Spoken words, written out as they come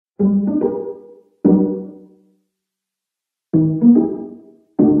Home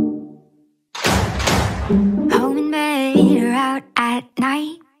and bed or out at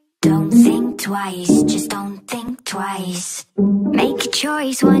night. Don't think twice, just don't think twice. Make a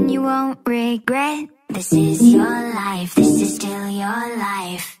choice, one you won't regret. This is your life, this is still your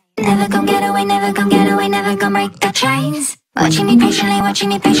life. Never gon' get away, never gon' get away, never gon' break the chains. Watching me patiently, watching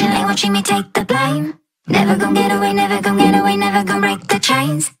me patiently, watching me take the blame. Never gon' get away, never gon' get away, never gon' break the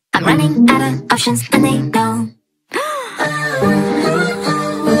chains. I'm running out of options and they know.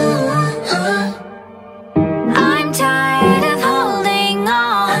 I'm tired of holding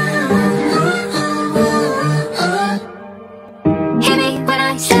on. Hear me when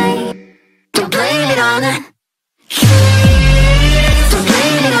I say, don't blame it on the kids. Don't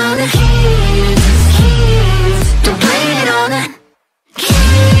blame it on the kids. Don't blame it on the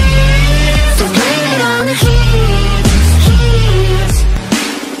kids. Don't blame it on the kids.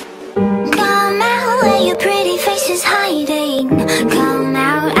 Come out where your pretty face is hiding. Come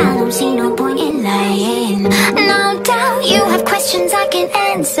out, I don't see no point in lying. No doubt you have questions I can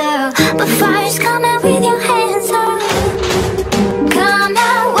answer, but first come out with